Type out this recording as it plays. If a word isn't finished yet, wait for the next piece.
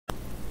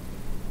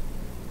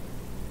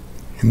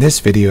In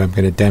this video, I'm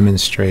going to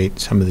demonstrate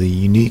some of the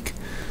unique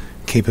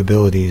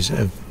capabilities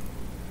of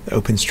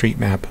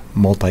OpenStreetMap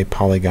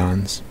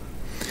multi-polygons.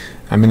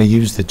 I'm going to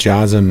use the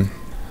JOSM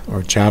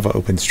or Java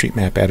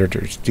OpenStreetMap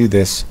editor to do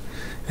this.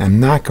 I'm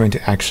not going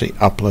to actually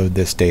upload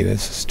this data.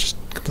 This is just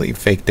completely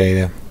fake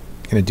data.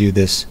 I'm going to do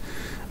this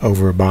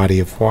over a body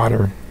of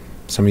water.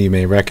 Some of you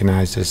may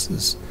recognize this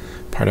as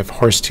part of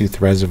Horsetooth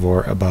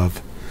Reservoir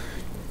above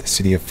the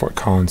city of Fort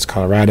Collins,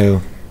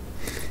 Colorado.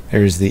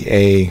 There's the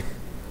A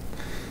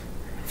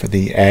for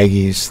the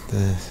Aggies,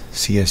 the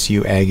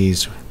CSU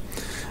Aggies.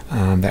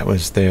 That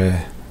was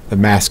the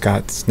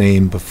mascot's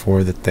name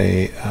before that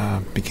they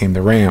became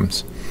the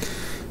Rams.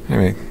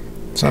 Anyway,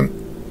 so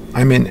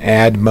I'm in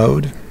add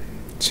mode.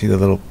 See the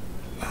little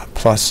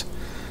plus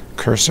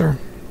cursor?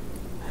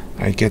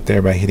 I get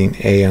there by hitting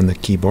A on the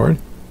keyboard,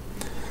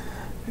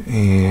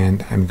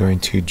 and I'm going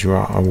to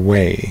draw a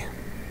way.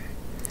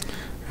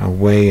 A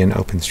way in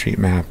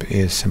OpenStreetMap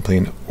is simply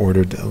an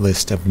ordered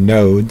list of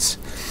nodes,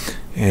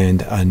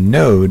 and a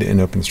node in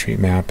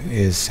OpenStreetMap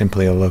is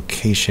simply a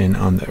location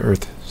on the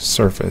Earth's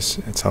surface.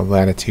 It's a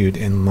latitude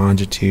and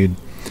longitude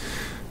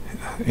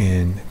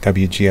in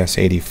WGS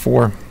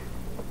 84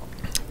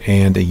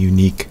 and a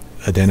unique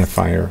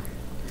identifier.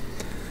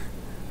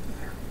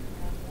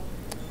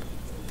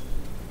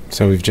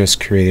 So we've just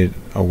created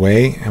a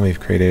way, and we've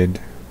created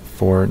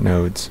 4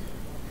 nodes.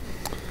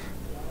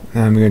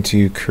 Now I'm going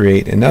to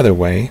create another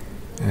way,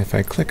 and if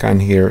I click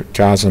on here,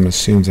 JOSM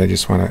assumes I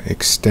just want to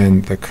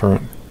extend the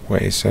current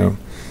way, so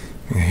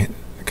I'm going to hit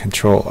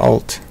Control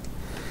Alt,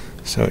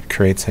 so it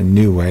creates a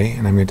new way,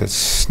 and I'm going to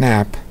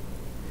snap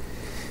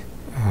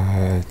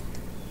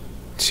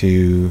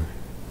to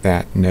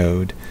that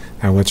node.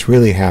 Now what's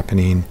really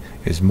happening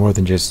is more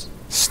than just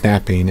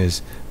snapping,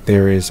 is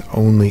there is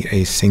only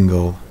a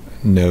single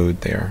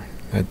node there,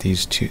 that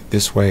these two,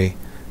 this way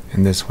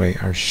and this way,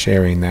 are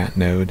sharing that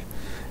node,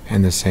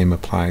 and the same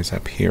applies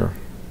up here.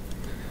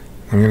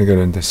 I'm going to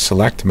go into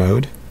select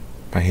mode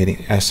by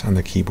hitting S on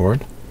the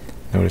keyboard.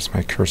 Notice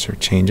my cursor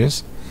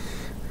changes.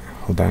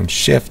 Hold down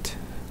Shift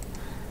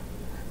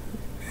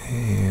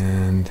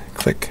and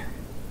click,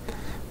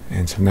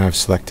 and so now I've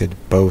selected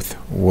both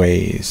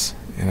ways,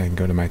 and I can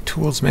go to my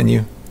Tools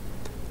menu,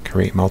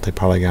 create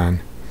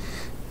multi-polygon,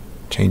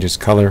 changes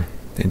color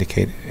to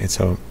indicate it's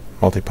a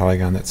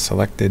multi-polygon that's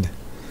selected,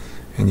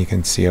 and you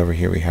can see over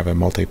here we have a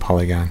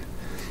multi-polygon.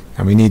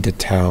 And we need to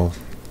tell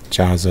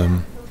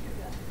JOSM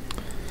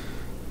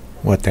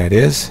what that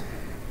is.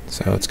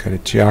 So let's go to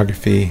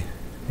Geography,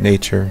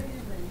 Nature,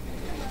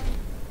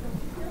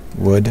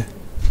 Wood,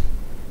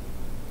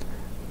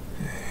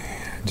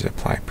 and just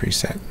apply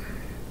preset.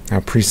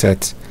 Now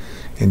presets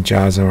in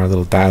JOSM are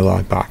little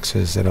dialog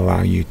boxes that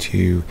allow you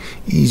to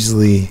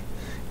easily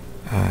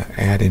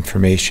add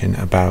information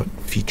about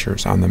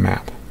features on the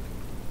map.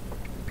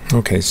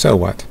 Okay, so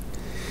what?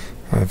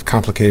 A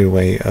complicated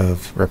way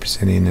of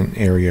representing an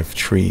area of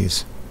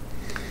trees.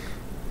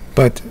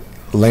 But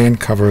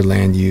land cover,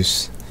 land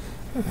use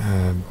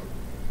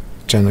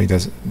generally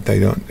they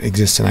don't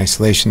exist in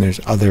isolation. There's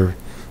other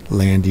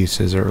land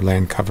uses or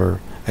land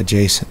cover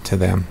adjacent to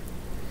them.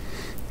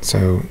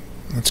 So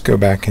let's go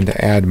back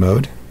into add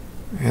mode,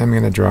 and I'm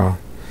going to draw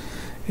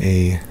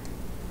a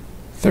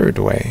third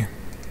way.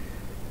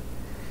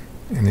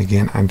 And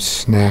again, I'm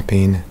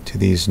snapping to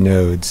these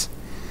nodes,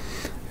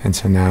 and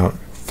so now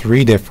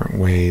 3 different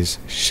ways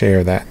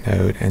share that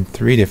node, and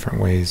 3 different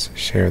ways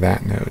share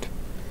that node.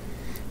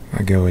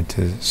 I go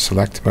into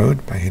select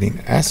mode by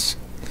hitting S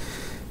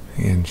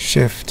and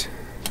Shift.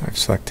 I've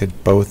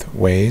selected both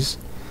ways,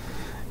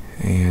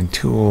 and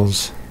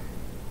Tools,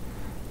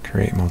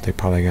 create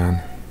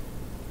multi-polygon,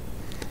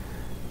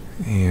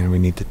 and we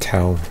need to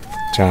tell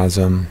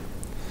JOSM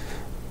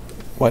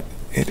what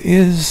it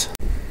is.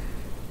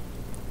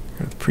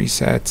 Go to the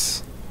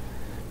presets,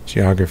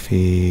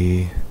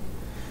 geography,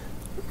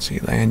 see,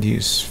 land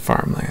use,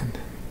 farmland,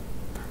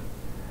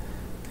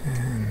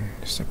 and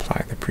just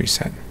apply the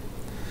preset.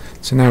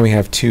 So now we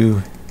have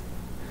 2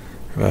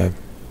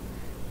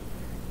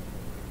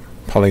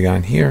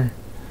 polygon here,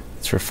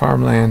 it's for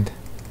farmland,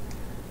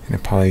 and a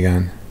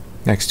polygon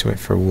next to it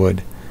for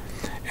wood,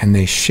 and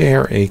they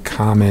share a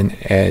common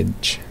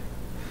edge.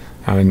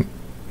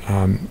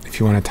 If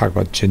you want to talk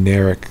about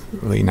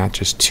generically, not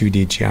just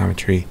 2D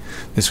geometry,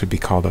 this would be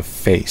called a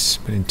face,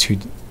 but in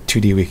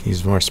 2D we can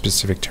use a more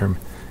specific term,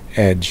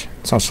 edge.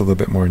 It's also a little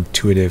bit more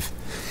intuitive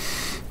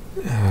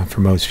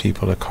for most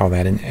people to call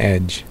that an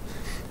edge.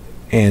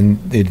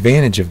 And the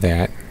advantage of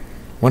that,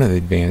 one of the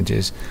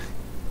advantages,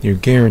 you're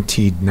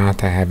guaranteed not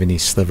to have any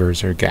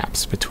slivers or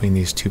gaps between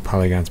these 2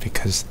 polygons,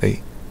 because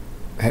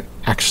that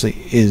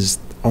actually is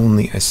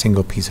only a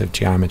single piece of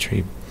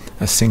geometry,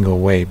 a single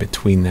way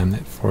between them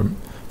that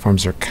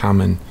forms their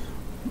common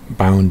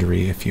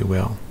boundary, if you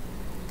will.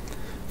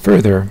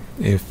 Further,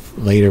 if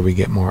later we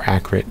get more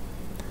accurate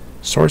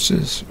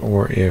sources,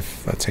 or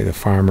if, let's say, the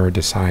farmer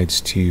decides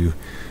to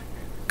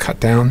cut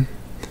down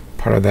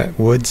part of that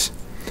woods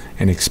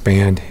and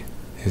expand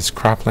his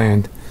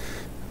cropland,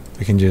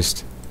 we can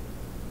just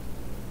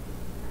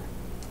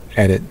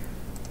edit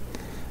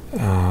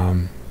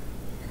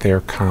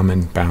their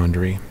common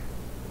boundary.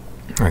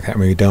 Like that,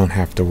 we don't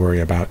have to worry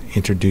about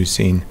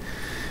introducing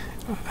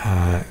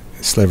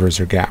slivers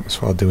or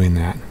gaps while doing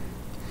that.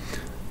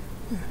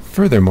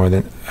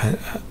 Furthermore,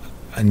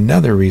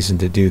 another reason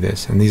to do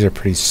this, and these are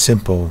pretty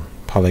simple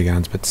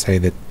polygons, but say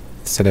that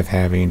instead of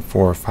having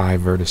 4 or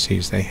 5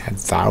 vertices, they had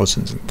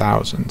thousands and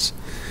thousands.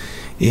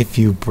 If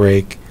you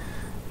break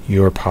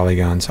your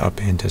polygons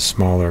up into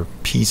smaller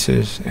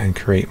pieces and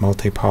create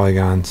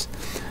multi-polygons,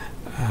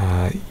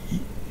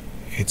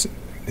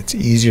 it's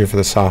easier for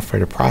the software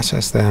to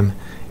process them,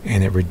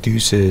 and it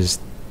reduces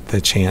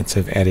the chance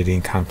of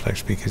editing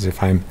conflicts, because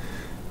if I'm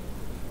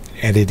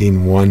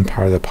editing one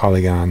part of the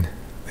polygon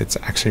that's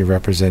actually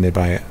represented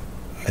by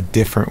a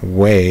different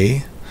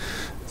way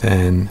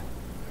than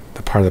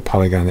the part of the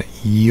polygon that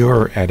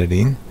you're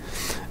editing,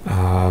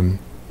 then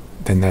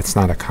that's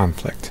not a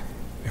conflict.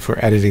 If we're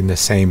editing the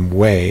same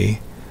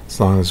way, as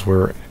long as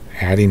we're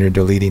adding or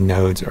deleting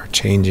nodes or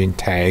changing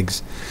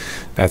tags,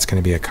 that's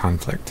going to be a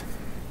conflict.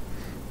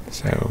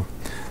 So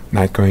I'm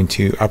not going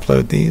to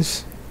upload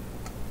these,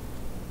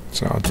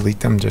 so I'll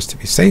delete them just to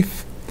be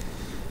safe.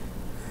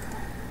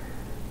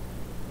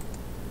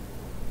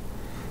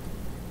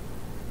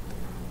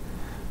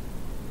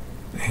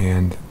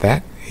 And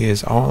that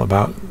is all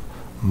about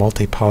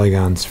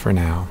multi-polygons for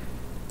now.